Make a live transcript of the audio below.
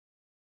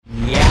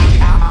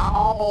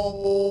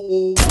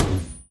Yow!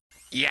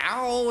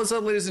 What's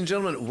up, ladies and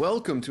gentlemen?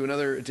 Welcome to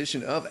another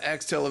edition of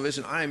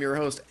eXtelevision. I am your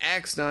host,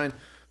 eXtine.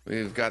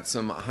 We've got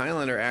some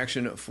Highlander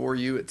action for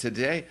you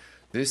today.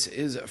 This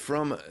is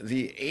from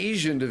the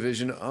Asian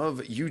division of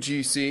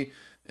UGC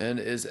and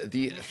is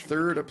the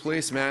third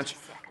place match.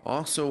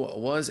 Also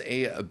was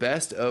a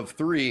best of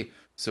 3,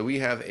 so we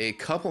have a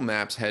couple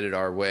maps headed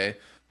our way.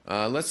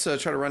 Let's try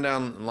to run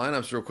down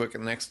lineups real quick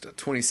in the next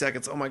 20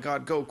 seconds. Oh my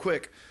god, go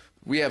quick.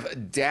 We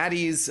have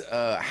Daddy's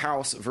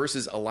House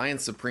versus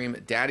Alliance Supreme.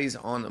 Daddy's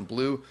on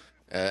blue.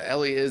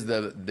 Ellie is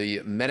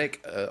the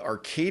medic.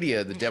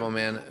 Arcadia, the demo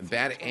man.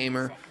 Bad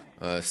Aimer.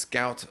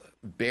 Scout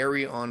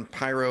Barry on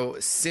Pyro.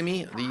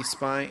 Simi, the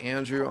spy.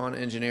 Andrew on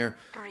engineer.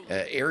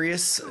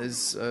 Arius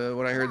is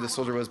what I heard the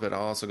soldier was, but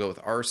I'll also go with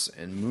Arse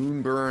and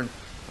Moonburn.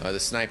 The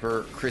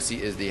sniper.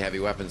 Chrissy is the heavy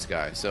weapons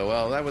guy. So,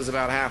 well, that was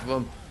about half of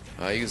them.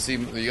 You can see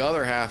the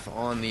other half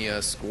on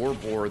the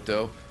scoreboard,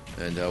 though.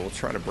 And we'll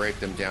try to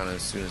break them down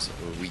as soon as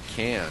we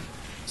can.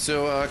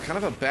 So kind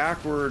of a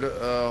backward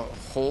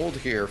hold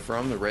here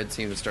from the red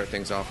team to start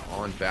things off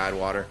on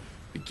Badwater.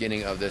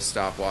 Beginning of this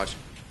stopwatch.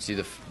 See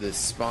the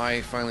spy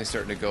finally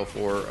starting to go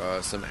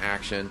for some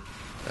action.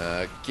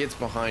 Gets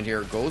behind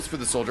here, goes for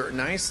the soldier.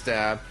 Nice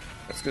stab.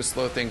 That's going to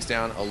slow things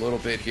down a little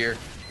bit here.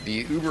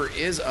 The Uber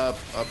is up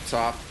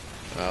top.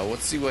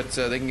 Let's see what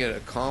they can get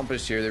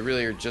accomplished here. They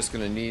really are just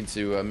going to need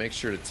to make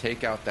sure to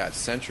take out that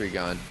sentry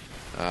gun.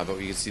 But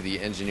we can see the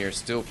engineer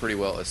still pretty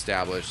well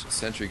established.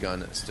 Sentry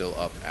gun still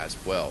up as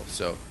well.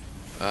 So,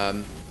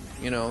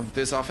 you know,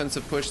 this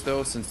offensive push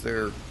though, since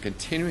they're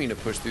continuing to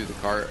push through the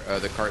cart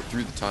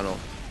through the tunnel,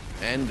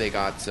 and they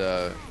got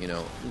you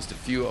know, at least a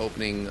few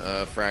opening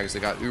frags. They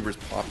got Ubers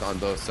popped on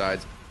both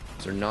sides,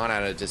 so they're not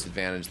at a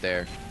disadvantage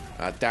there.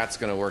 That's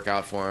going to work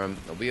out for them.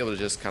 They'll be able to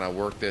just kind of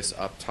work this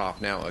up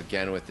top now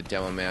again with the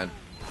demo man,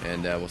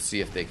 and we'll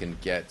see if they can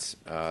get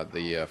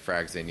the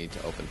frags they need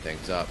to open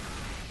things up.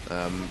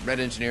 Red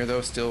engineer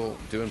though still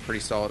doing pretty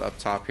solid up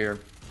top here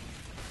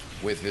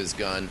with his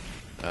gun,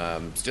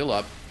 still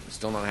up,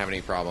 still not having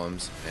any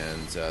problems,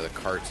 and the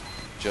cart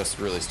just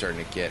really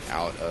starting to get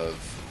out of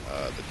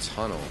the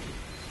tunnel.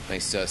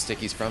 Nice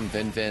stickies from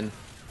Vin,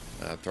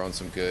 throwing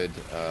some good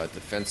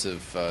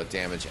defensive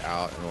damage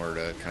out in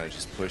order to kind of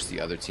just push the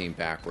other team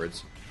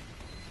backwards.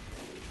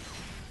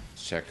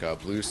 Let's check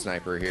blue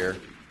sniper here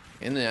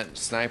in that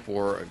snipe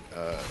war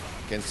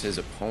against his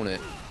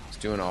opponent. He's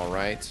doing all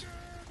right.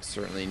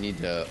 Certainly need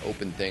to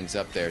open things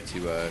up there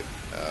to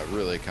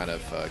really kind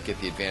of get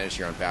the advantage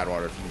here on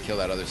Badwater if you can kill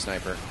that other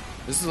sniper.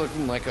 This is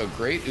looking like a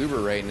great Uber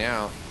right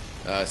now.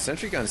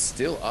 Sentry gun's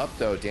still up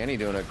though. Danny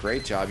doing a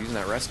great job using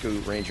that rescue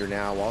ranger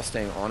now while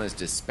staying on his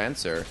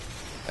dispenser.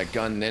 That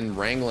gun then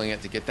wrangling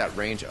it to get that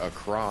range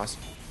across.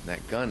 And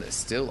that gun is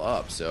still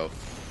up, so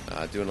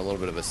doing a little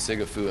bit of a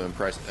Sigafu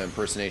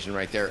impersonation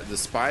right there. The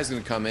spy's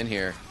going to come in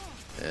here.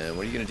 And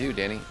what are you going to do,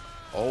 Danny?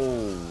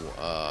 Oh,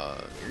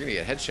 you're going to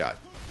get headshot.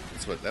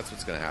 That's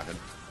what's going to happen.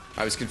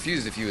 I was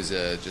confused if he was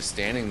just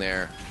standing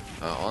there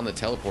on the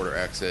teleporter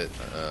exit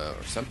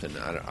or something.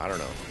 I don't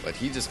know. But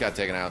he just got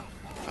taken out.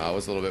 It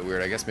was a little bit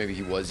weird. I guess maybe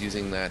he was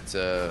using that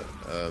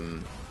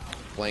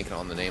blank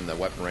on the name of that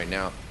weapon right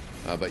now.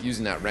 But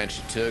using that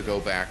wrench to go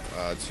back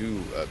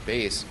to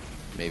base.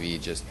 Maybe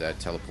just that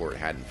teleport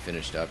hadn't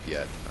finished up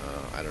yet.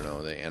 I don't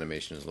know. The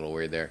animation is a little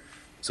weird there.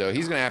 So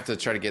he's going to have to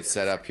try to get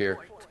set up here.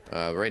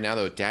 Right now,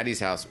 though, Daddy's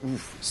House,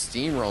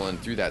 steamrolling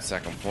through that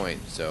second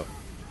point. So...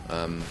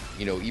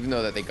 you know, even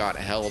though that they got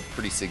held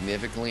pretty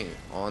significantly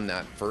on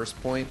that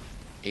first point,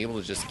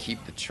 able to just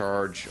keep the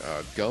charge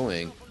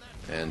going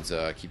and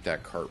keep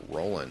that cart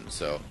rolling.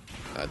 So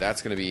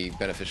that's going to be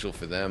beneficial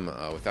for them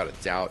without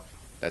a doubt.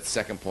 That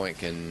second point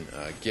can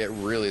get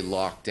really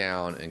locked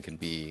down and can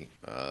be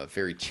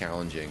very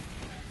challenging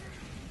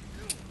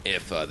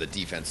if the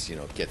defense, you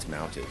know, gets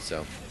mounted.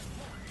 So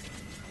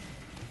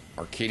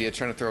Arcadia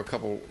trying to throw a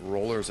couple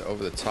rollers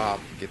over the top,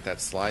 get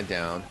that slide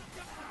down.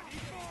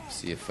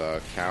 See if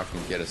Cal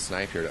can get a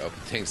snipe here to open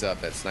things up.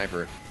 That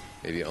sniper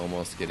maybe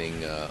almost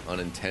getting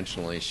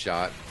unintentionally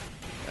shot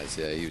as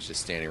he was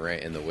just standing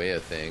right in the way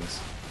of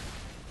things.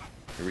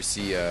 Here we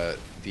see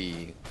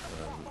the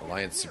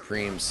Alliance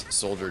Supreme's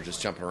soldier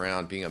just jumping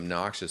around, being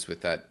obnoxious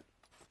with that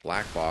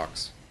black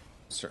box.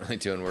 Certainly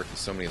doing work with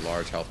so many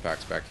large health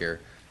packs back here.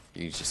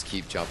 You just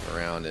keep jumping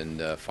around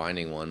and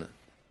finding one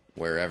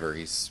wherever.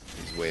 He's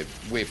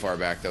way far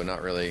back though,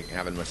 not really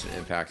having much of an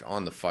impact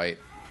on the fight.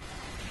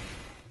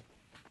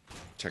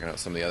 Checking out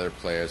some of the other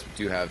players.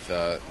 We do have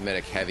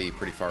Medic Heavy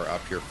pretty far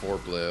up here for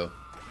blue.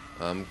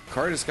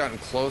 Card has gotten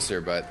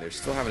closer, but they're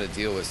still having to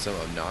deal with some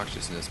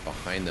obnoxiousness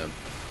behind them.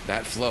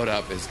 That float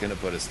up is going to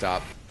put a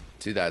stop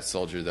to that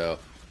soldier, though.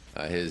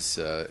 His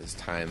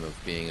time of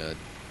being a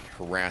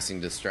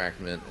harassing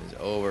distraction is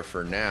over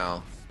for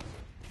now.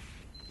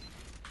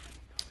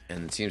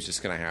 And the team's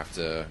just going to have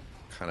to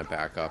kind of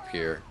back up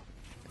here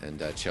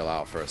and chill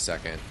out for a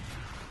second.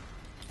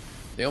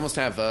 They almost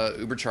have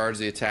Uber Charge,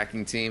 the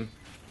attacking team.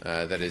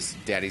 That is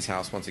Daddy's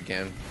House once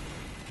again.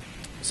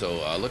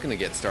 So looking to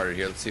get started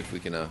here. Let's see if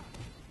we can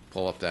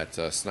pull up that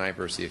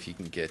sniper, see if he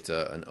can get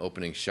an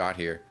opening shot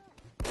here.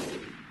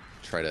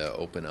 Try to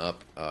open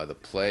up the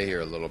play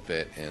here a little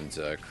bit and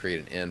create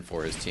an end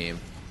for his team.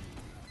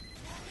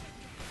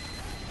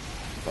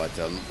 But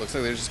looks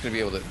like they're just going to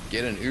be able to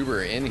get an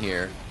Uber in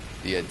here.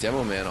 The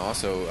demo man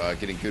also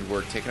getting good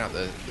work, taking out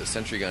the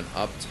sentry gun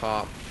up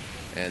top.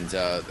 And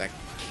that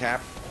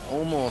cap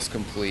almost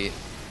complete.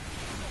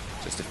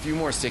 Just a few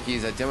more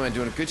stickies. That demo man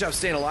doing a good job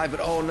staying alive, but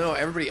oh no,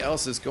 everybody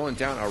else is going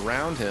down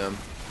around him.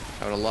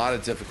 Having a lot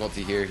of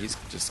difficulty here. He's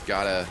just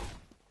got to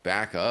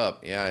back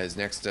up. Yeah, his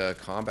next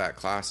combat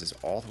class is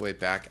all the way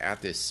back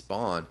at this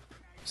spawn.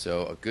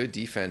 So a good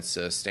defense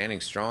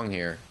standing strong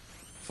here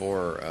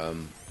for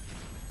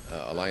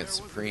Alliance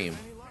Supreme.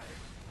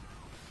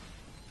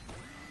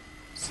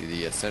 See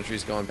the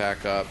sentries going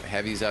back up,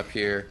 heavies up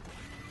here,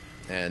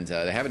 and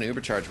they have an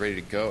Uber charge ready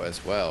to go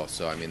as well.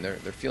 So I mean, they're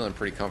feeling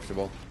pretty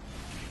comfortable.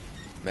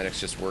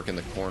 Medic's just working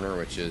the corner,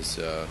 which is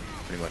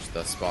pretty much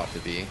the spot to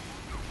be.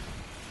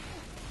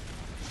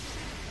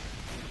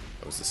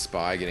 That was the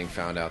spy getting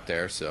found out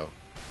there, so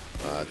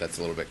that's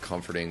a little bit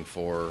comforting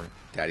for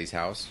Daddy's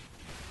house.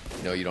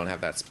 You know, you don't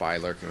have that spy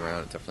lurking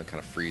around. It definitely kind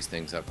of frees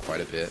things up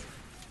quite a bit.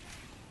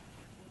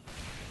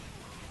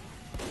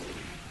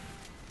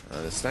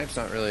 The snipe's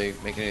not really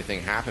making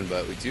anything happen,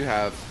 but we do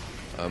have,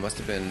 must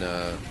have been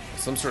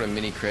some sort of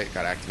mini crit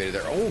got activated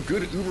there. Oh,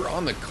 good Uber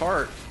on the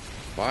cart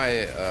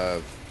by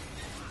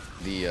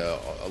the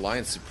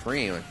Alliance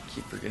Supreme. I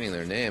keep forgetting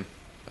their name.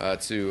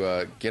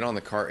 To get on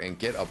the cart and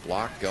get a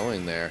block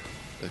going there.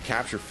 The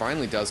capture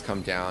finally does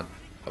come down.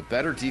 A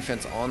better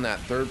defense on that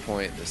third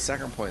point. The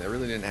second point, they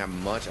really didn't have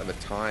much of a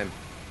time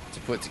to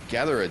put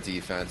together a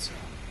defense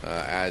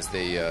as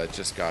they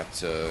just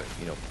got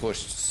you know,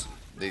 pushed.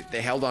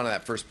 They held on to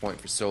that first point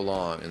for so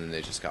long, and then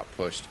they just got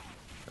pushed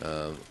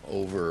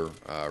over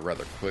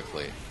rather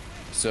quickly.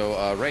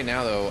 So right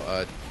now,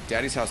 though,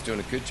 Daddy's house doing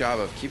a good job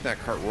of keeping that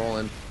cart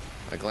rolling.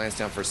 I glanced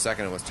down for a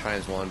second, it was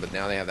 ×1, but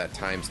now they have that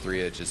 ×3,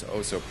 which is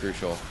oh so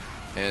crucial.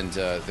 And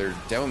their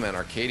demo man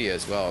Arcadia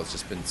as well has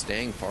just been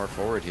staying far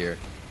forward here,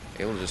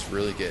 able to just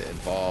really get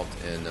involved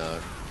and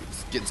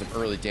getting some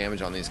early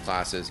damage on these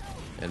classes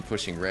and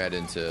pushing red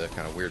into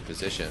kind of weird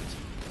positions.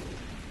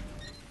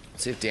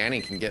 Let's see if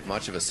Danny can get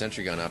much of a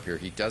sentry gun up here.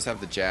 He does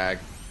have the Jag,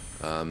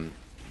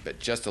 but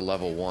just a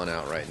level 1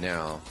 out right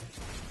now.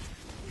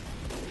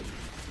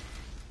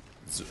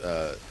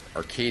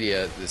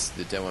 Arcadia,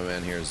 the demo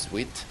man here is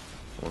Zwit.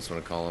 I almost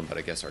want to call him, but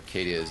I guess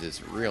Arcadia is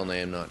his real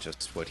name, not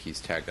just what he's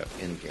tagged up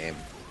in game.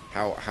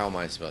 How am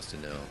I supposed to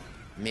know?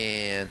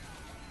 Man.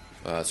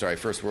 Sorry,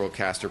 first world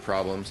caster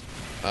problems.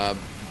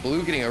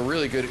 Blue getting a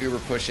really good Uber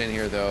push in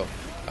here, though.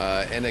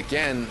 And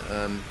again,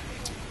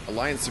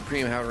 Alliance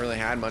Supreme haven't really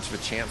had much of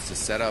a chance to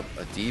set up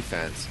a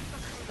defense.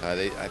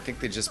 I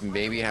think they just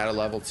maybe had a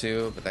level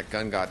 2, but that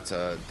gun got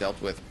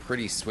dealt with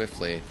pretty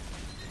swiftly.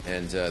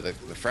 And the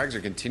frags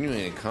are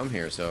continuing to come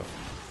here, so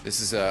this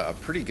is a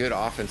pretty good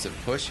offensive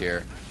push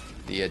here.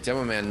 The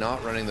demo man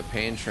not running the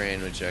pain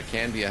train, which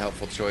can be a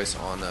helpful choice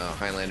on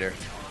Highlander.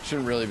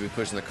 Shouldn't really be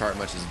pushing the cart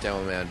much as a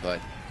demo man, but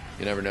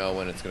you never know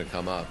when it's going to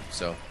come up.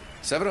 So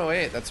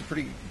 7:08, that's a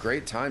pretty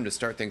great time to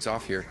start things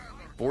off here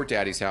for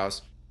Daddy's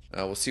house.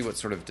 We'll see what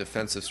sort of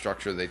defensive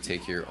structure they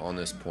take here on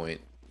this point,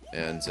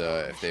 and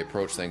if they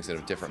approach things in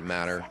a different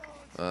manner.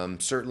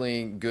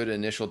 Certainly good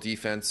initial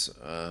defense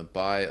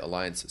by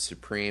Alliance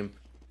Supreme,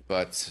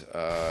 but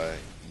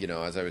you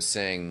know, as I was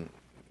saying,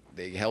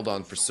 they held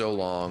on for so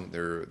long.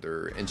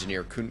 Their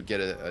engineer couldn't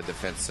get a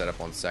defense set up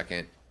on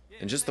second,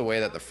 and just the way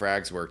that the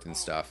frags worked and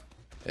stuff,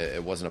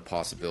 it wasn't a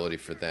possibility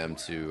for them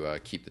to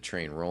keep the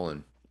train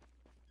rolling.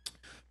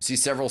 See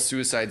several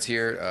suicides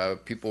here.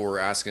 People were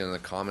asking in the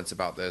comments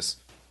about this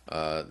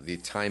the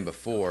time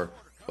before,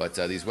 but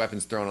these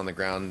weapons thrown on the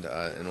ground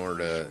in order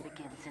to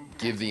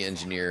give the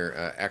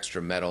engineer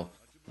extra metal.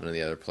 One of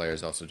the other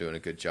players also doing a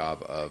good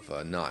job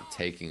of not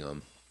taking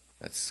them.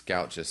 That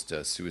scout just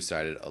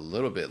suicided a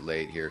little bit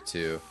late here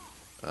too,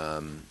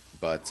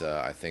 but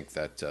I think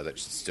that that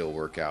should still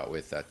work out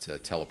with that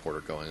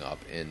teleporter going up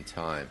in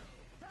time.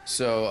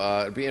 So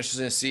it'll be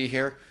interesting to see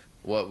here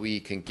what we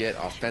can get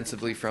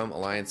offensively from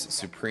Alliance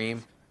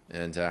Supreme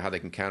and how they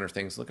can counter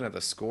things. Looking at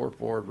the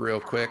scoreboard real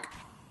quick,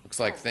 looks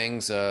like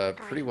things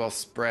pretty well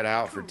spread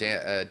out for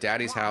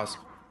Daddy's house,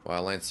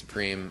 while Alliance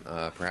Supreme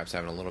perhaps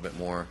having a little bit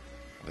more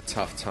of a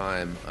tough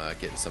time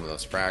getting some of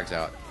those frags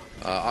out.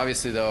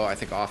 Obviously, though, I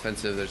think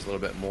offensive, there's a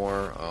little bit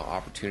more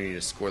opportunity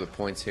to score the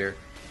points here.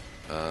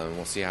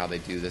 We'll see how they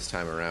do this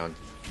time around.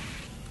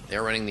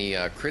 They're running the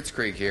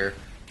Kritzkrieg here,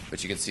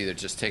 but you can see they're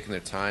just taking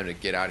their time to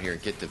get out here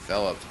and get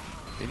developed.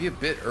 Maybe a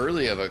bit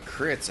early of a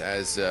crits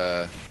as,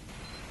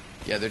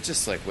 yeah, they're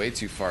just like way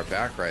too far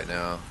back right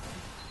now.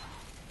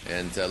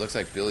 And looks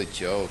like Billy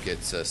Joe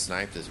gets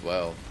sniped as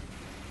well.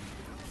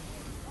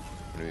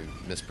 I'm going to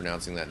be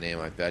mispronouncing that name,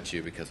 I bet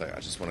you, because I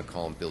just want to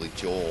call him Billy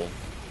Joel,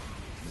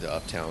 the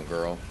Uptown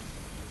Girl.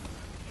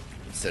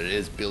 Instead it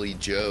is Billy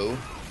Joe.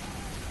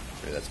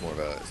 Maybe that's more of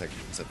a,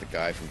 is that the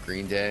guy from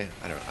Green Day?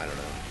 I don't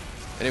know.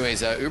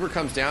 Anyways, Uber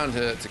comes down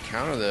to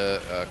counter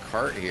the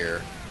cart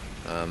here.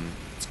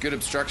 It's good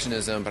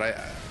obstructionism, but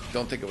I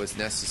don't think it was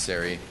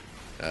necessary.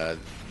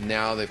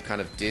 Now they've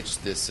kind of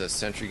ditched this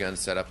sentry gun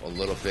setup a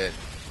little bit.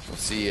 We'll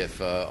see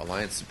if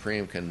Alliance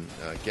Supreme can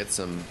get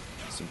some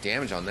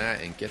damage on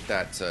that and get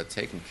that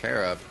taken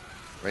care of.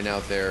 Right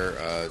now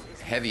their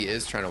heavy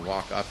is trying to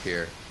walk up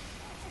here.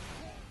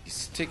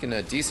 He's taking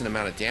a decent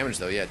amount of damage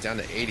though. Yeah, down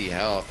to 80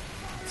 health.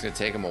 It's going to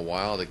take him a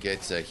while to get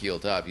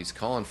healed up. He's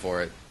calling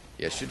for it.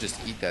 Yeah, should just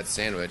eat that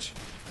sandwich.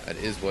 That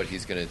is what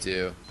he's going to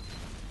do.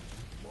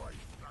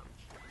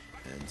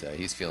 And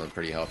he's feeling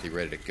pretty healthy,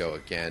 ready to go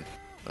again.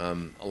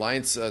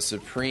 Alliance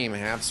Supreme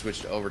have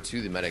switched over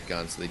to the medic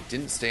gun, so they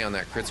didn't stay on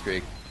that crit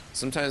streak.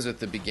 Sometimes at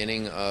the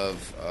beginning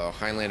of a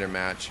Highlander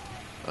match,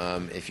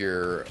 if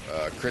you're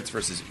crits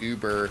versus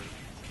Uber,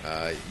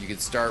 you could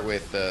start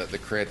with the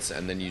crits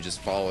and then you just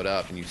follow it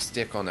up and you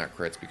stick on that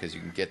crits because you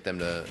can get them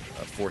to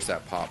force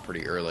that pop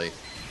pretty early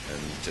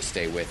and just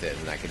stay with it,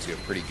 and that gives you a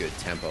pretty good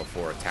tempo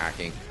for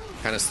attacking.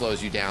 Kind of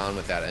slows you down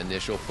with that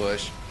initial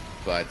push,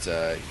 but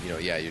you know,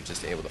 yeah, you're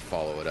just able to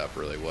follow it up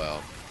really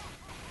well.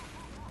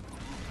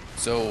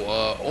 So,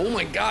 oh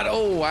my god,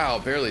 oh wow,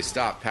 barely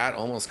stopped. Pat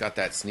almost got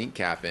that sneak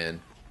cap in.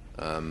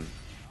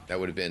 That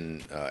would have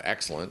been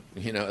excellent.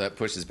 You know, that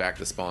pushes back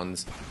the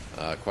spawns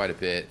quite a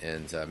bit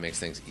and makes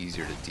things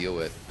easier to deal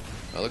with.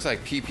 Looks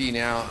like PP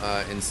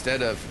now,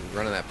 instead of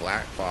running that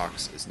black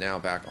box, is now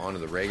back onto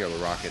the regular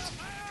rockets.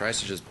 Tries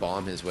to just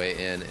bomb his way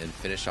in and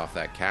finish off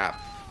that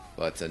cap,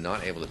 but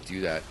not able to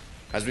do that.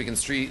 As we can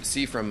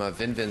see from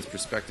Vinvin's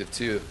perspective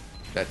too,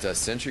 that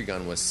sentry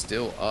gun was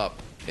still up.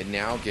 It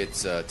now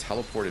gets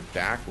teleported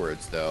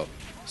backwards though,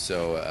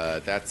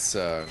 so that's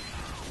going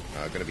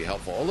to be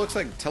helpful. Oh, looks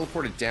like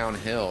teleported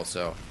downhill,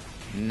 so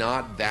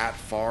not that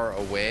far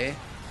away.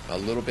 A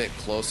little bit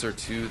closer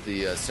to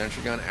the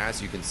sentry gun,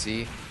 as you can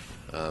see.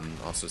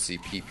 Also see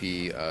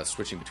PP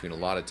switching between a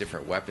lot of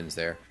different weapons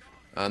there.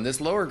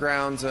 This lower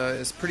ground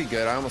is pretty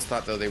good. I almost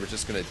thought though they were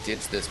just going to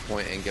ditch this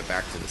point and get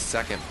back to the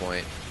second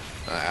point,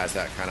 as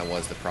that kind of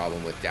was the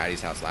problem with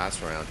Daddy's house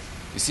last round.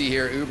 You see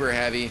here, uber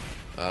heavy.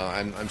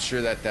 I'm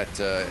sure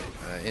that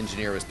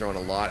engineer was throwing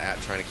a lot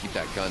at trying to keep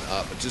that gun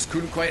up, but just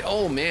couldn't quite.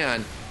 Oh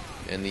man!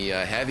 And the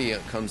heavy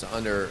comes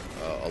under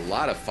a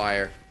lot of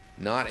fire,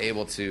 not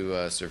able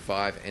to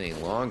survive any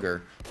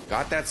longer.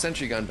 Got that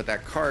sentry gun, but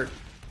that cart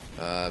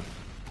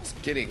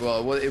getting,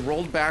 well, it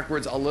rolled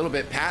backwards a little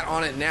bit. Pat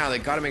on it now. They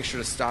got to make sure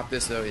to stop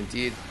this though,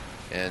 indeed.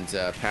 And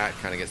Pat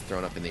kind of gets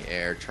thrown up in the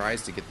air,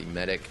 tries to get the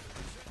medic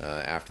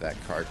after that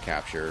cart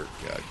capture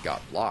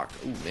got blocked.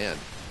 Ooh man.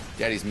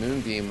 Daddy's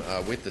moonbeam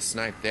with the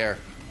snipe there.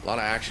 A lot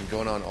of action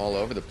going on all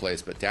over the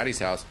place, but Daddy's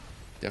house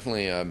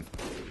definitely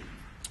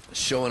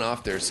showing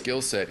off their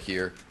skill set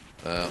here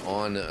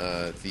on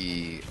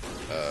the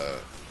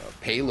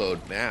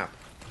payload map.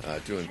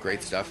 Doing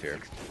great stuff here.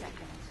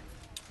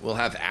 We'll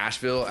have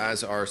Ashville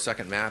as our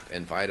second map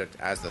and Viaduct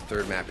as the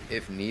third map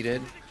if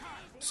needed.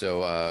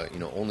 So, you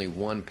know, only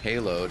one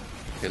payload.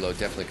 Payload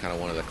definitely kind of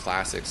one of the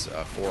classics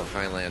for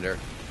Highlander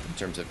in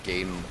terms of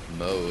game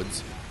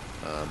modes.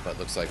 But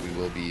looks like we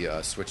will be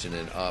switching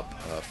it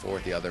up for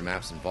the other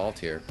maps involved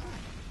here.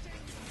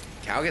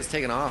 Cow gets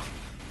taken out,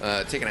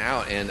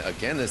 and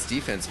again, this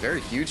defense very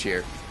huge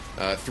here.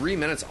 3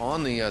 minutes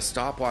on the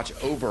stopwatch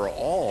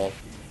overall,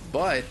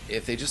 but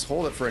if they just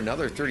hold it for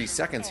another 30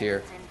 seconds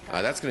here,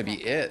 that's going to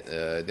be it.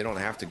 They don't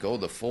have to go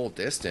the full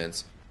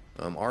distance.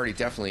 Already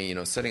definitely, you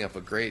know, setting up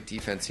a great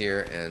defense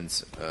here,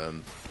 and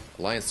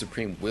Alliance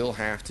Supreme will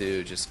have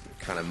to just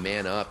kind of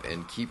man up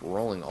and keep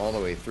rolling all the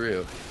way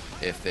through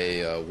if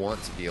they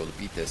want to be able to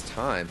beat this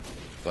time.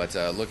 But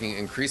looking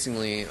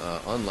increasingly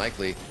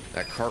unlikely.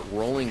 That cart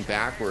rolling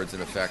backwards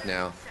in effect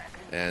now,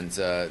 and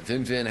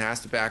Vin has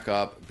to back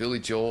up. Billy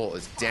Joel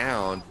is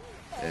down,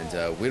 and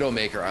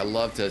Widowmaker, I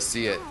love to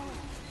see it.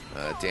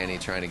 Danny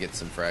trying to get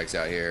some frags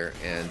out here,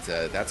 and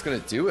that's going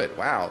to do it.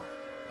 Wow,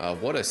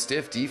 what a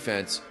stiff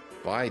defense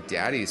by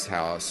Daddy's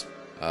house.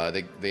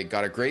 They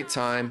got a great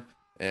time,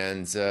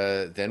 and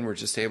then we're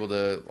just able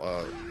to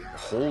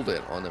hold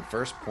it on the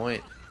first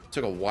point.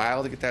 Took a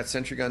while to get that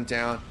sentry gun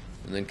down,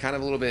 and then kind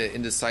of a little bit of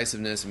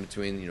indecisiveness in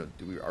between, you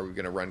know, are we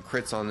going to run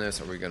crits on this?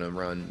 Are we going to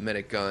run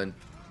medic gun?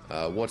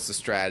 What's the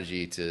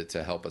strategy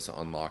to help us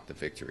unlock the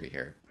victory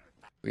here?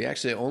 We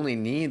actually only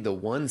need the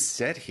one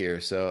set here,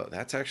 so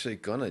that's actually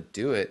going to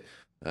do it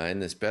in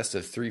this best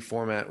of 3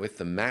 format with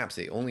the maps.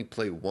 They only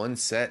play one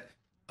set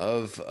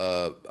of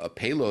a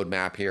payload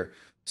map here.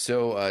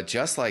 So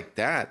just like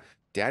that,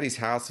 Daddy's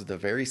house with a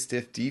very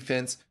stiff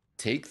defense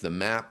take the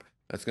map.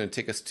 That's going to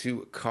take us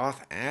to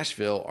Koth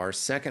Ashville, our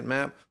second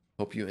map.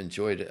 Hope you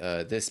enjoyed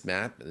this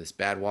map. This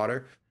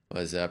Badwater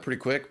was pretty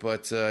quick,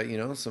 but you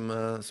know,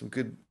 some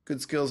good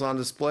skills on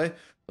display.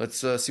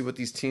 Let's see what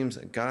these teams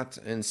got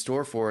in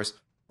store for us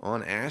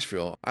on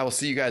Ashville. I will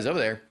see you guys over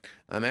there.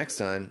 I'm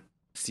eXtine.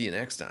 See you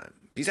next time.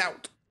 Peace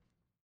out.